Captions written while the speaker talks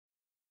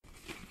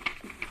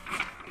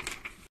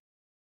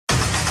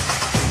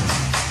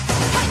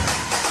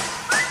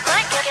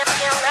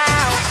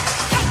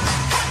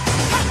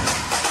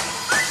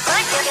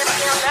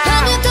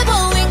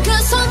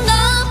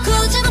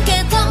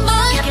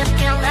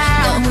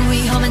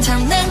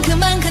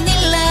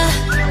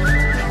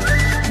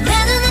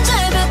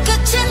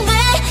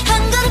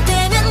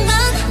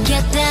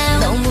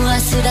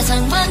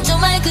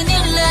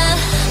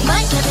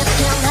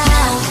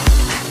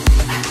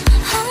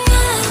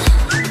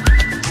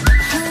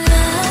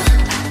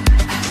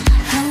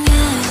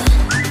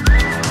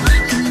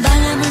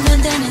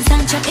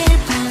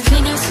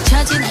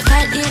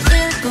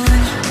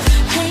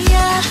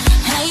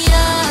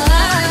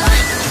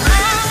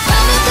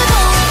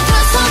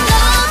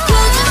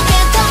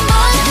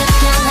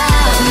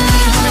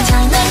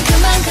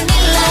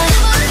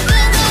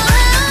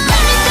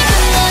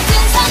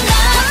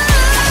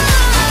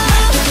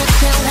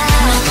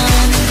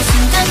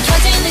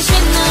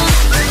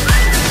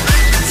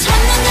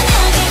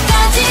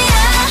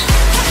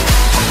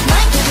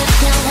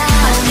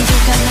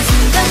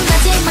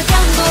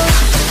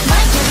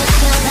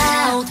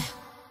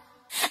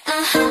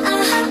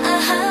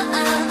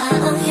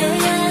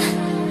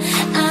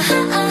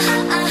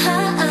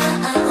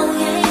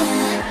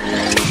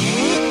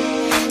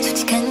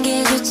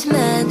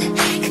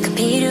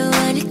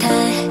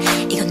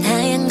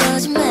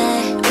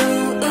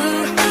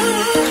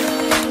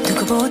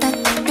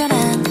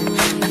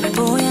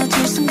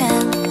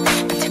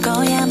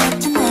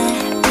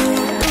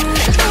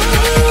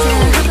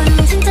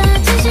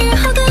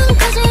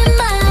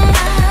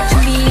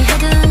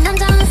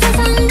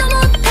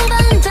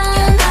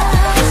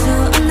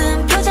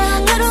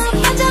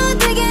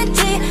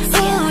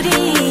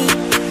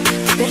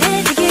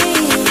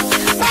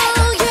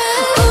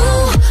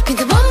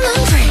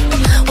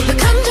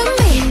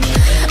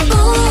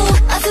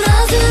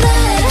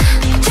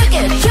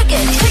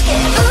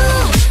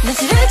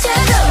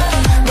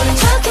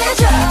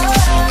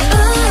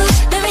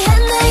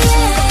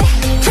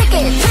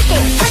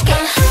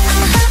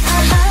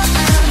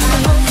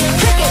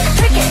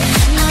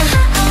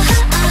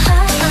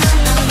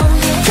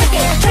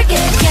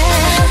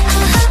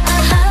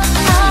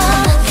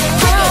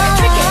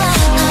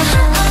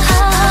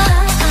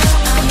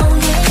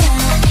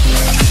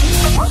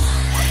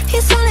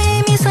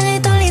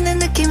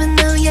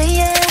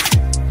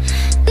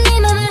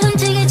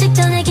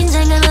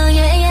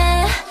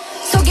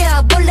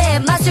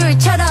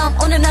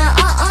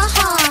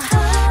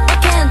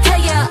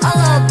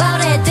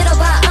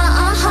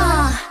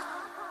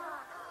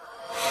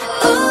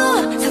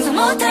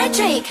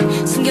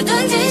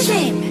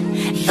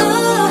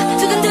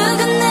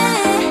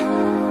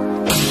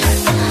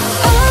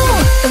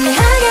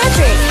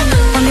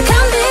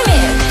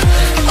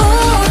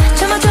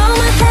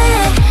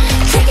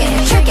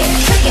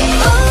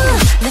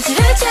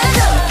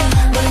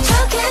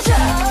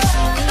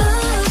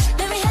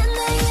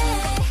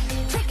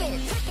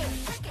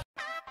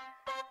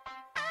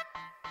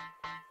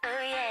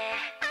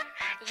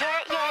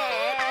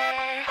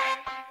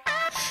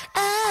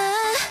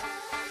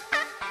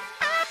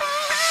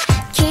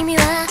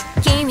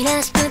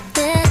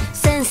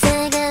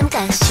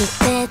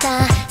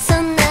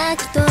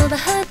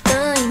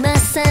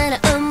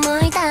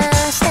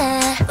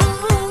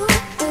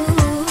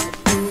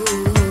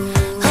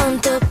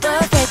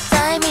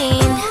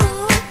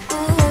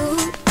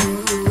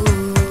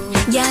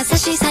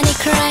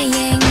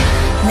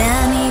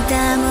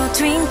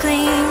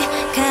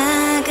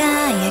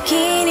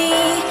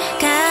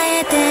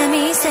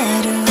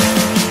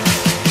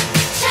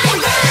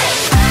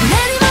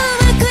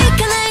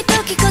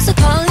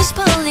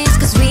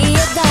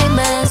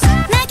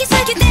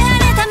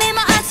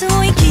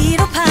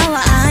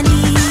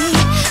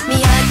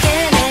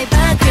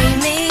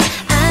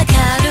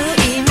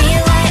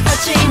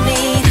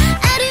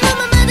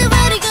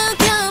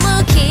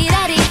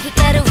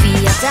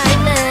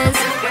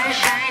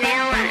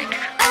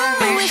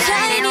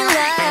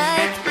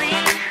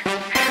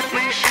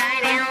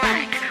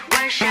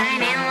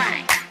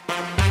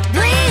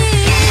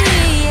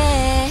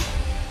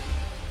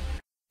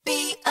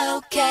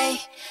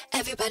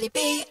Everybody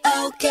be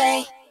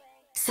okay.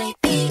 Say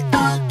be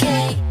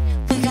okay.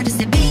 We gotta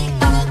say be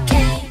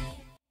okay.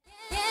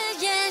 Yeah,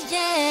 yeah,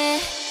 yeah.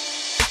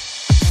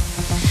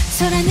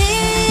 소란이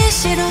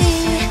시로이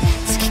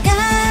月が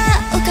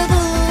浮かぶ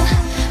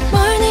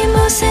Morning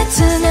moon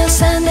切な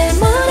朝眠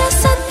ら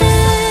せて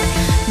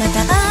ま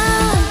た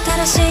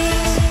新し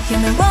い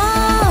夢を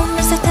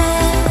見せて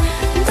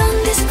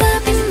Don't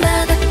disturb me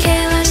まだけ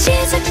は静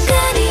か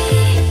に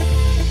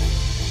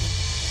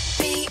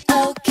Be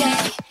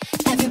okay.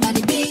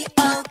 Everybody be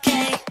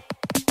okay.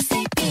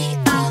 Say be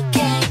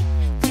okay.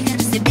 We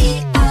gotta say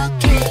be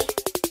okay.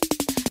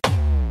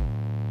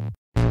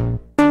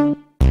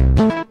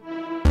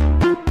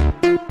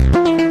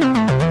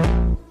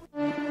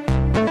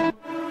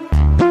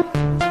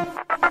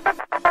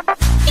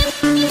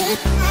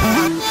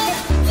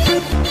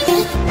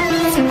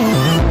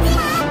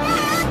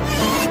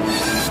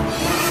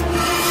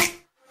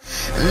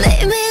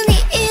 매일 네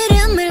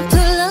이름을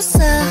불렀어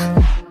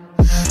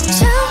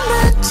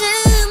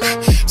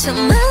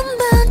참 한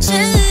번쯤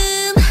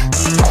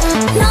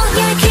너의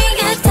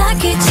귀에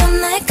닿기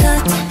전에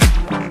cut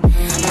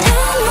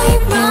And we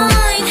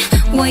rhyme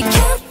Why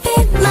can't be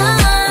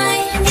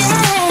mine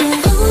yeah.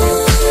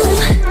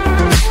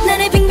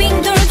 나를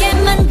빙빙 돌게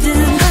만든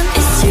건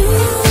It's you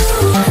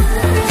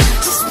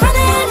Just run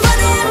it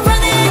run it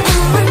run it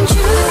around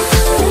you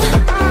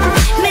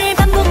매일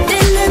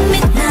반복되는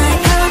midnight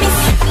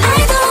promise I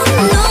don't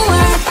know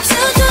what to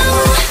do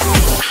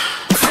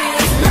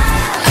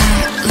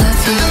I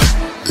love you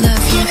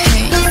Love you,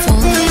 hate,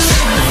 foolish.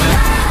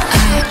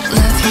 I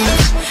love you.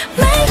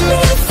 Make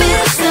me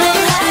feel so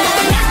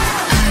high.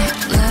 I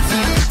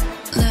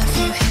love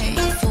you, hate,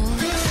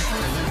 foolish.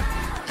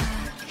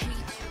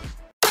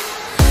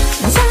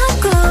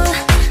 자꾸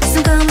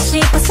숨고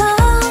싶어서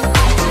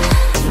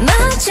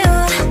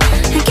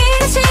마주하기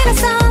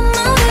싫어서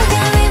모두가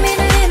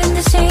의미를 잃은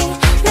듯이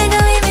내가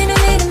의미를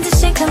잃은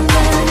듯이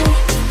가만히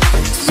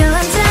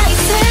주저앉아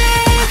있을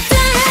때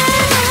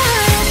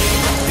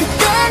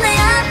그때 내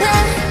앞에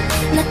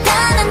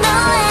나타난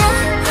너의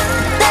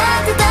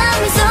따뜻한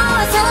미소와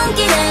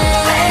손길에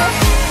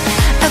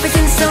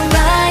Everything's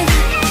alright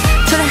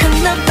초라한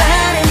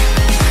nobody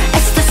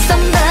It's just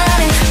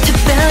somebody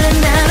특별한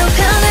나로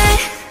변해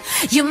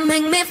You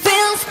make me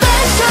feel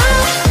special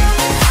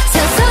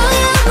세상에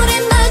아무리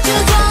날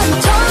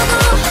주저앉혀도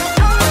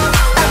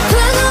아프고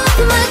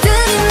아픈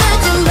말들이 날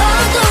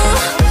찔러도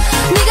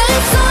네가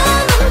있어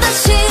난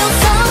다시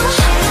웃어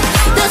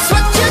That's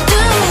what you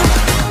do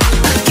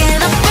Again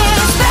I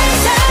feel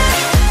special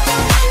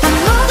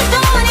아무것도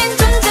아닌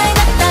존재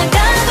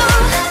같다가도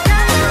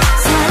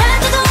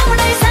사라져도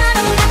날 사람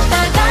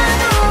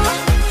같다가도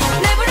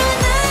날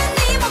부르는 네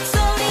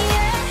목소리에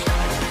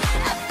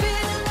I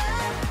feel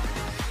love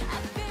I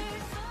feel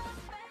so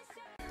special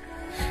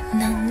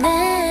넌 내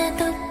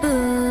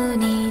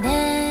덕분이래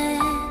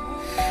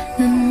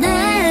넌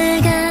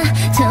내가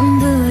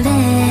전부래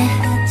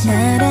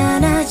날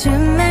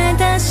알아준 말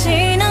다시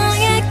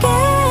너에게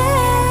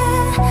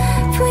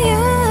For you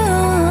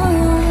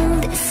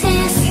This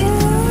is for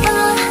you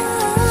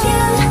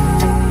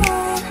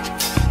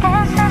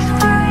This is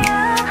for you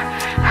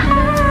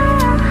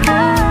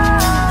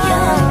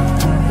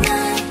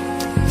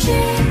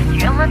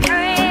You're my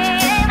dream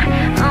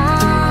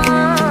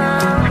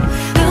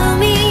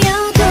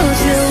꿈이어도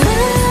좋아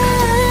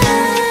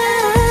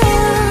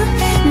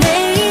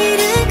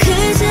내일은 그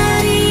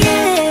자리에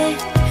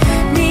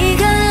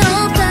네가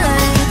없다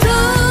해도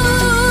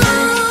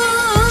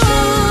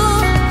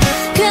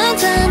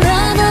괜찮아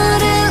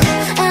너를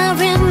I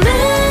remember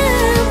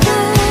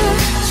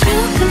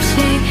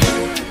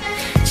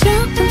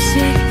조금씩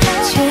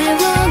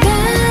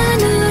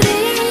채워간 우리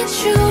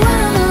추억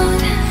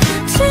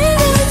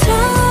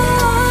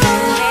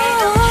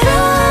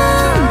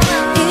지금처럼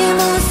이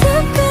모습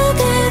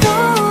그대로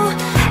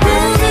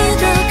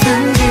오늘도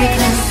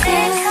간직한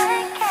This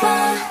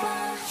for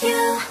you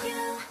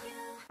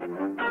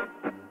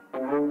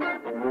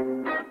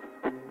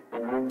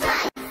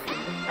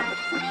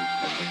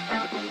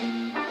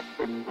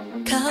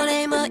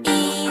거래 뭐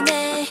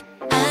이네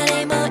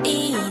아래 뭐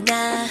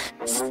이나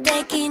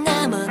스테이키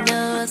なも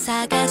のを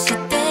探し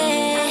て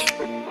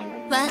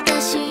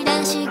私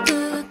らし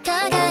く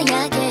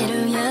輝け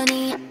るよう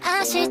に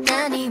明日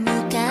に向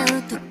かう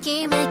と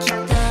きめきと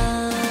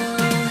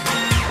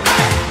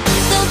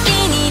時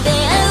に出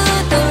会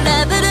うトラ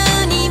ブル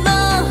にも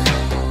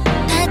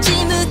立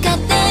ち向かっ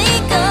て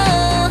いこ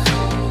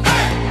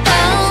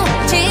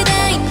う時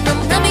代の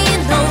波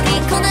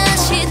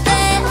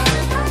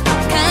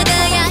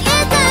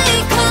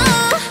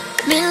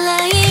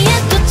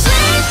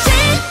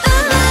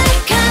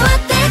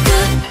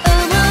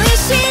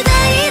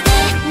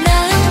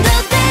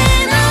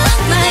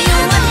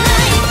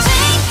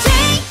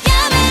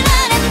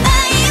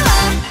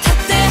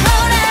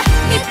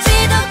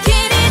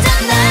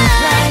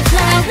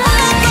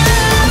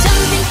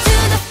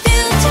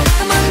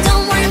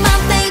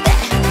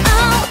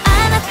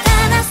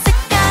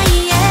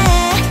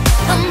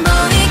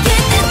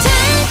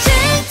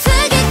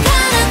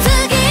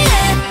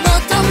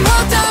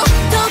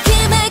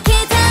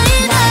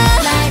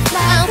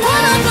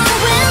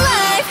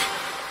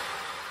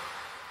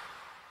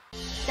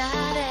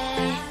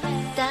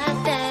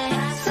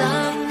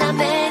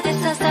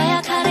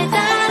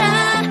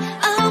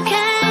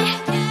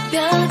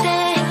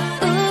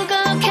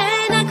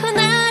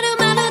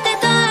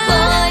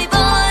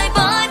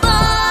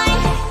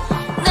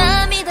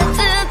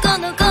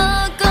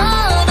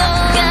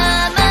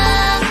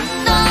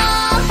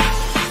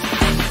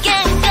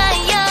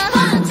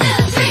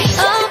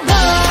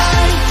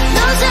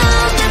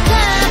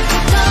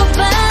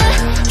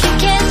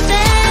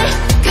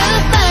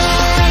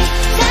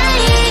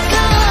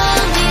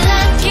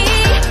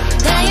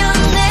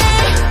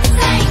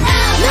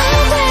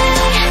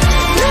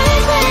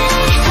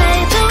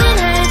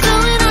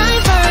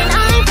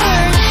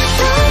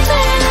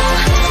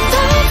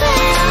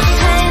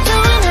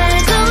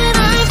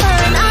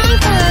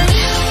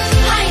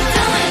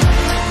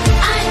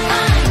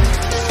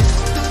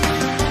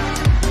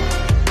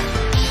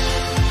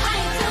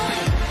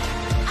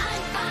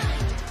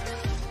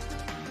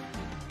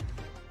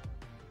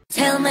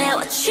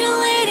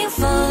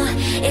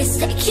It's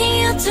taking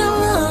you too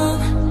long.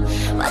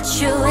 What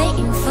you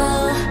waiting for?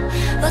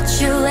 What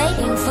you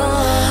waiting for?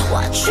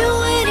 What you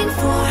waiting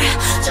for?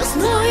 Just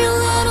know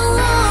you're not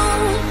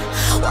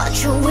alone. What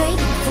you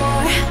waiting for?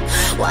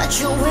 What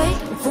you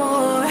waiting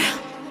for?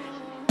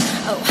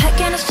 Oh, how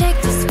can I shake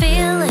this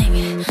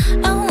feeling?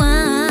 Oh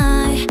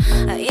my,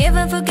 I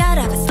even forgot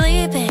I was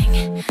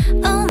sleeping.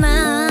 Oh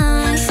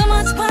my, so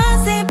much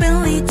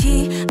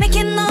possibility,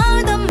 making all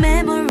the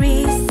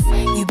memories.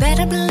 You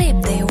better believe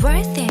they're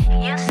worth it.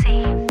 You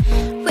see,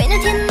 when you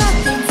did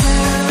nothing to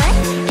right,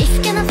 if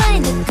you cannot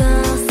find a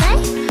girl, say,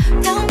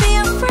 don't be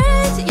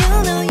afraid. You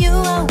know you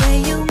are where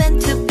you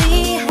meant to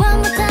be. One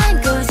more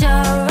time, close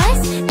your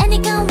eyes, and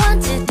you can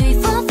want to do it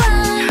for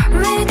fun.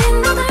 Right in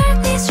the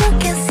darkness, you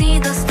can see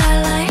the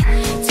starlight.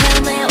 Tell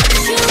me what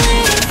you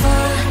waiting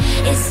for.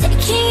 It's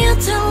taking you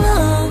too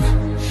long.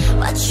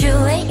 What you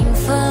waiting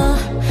for?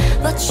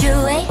 What you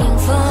waiting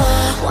for?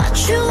 What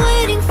you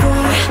waiting for?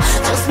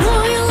 Just know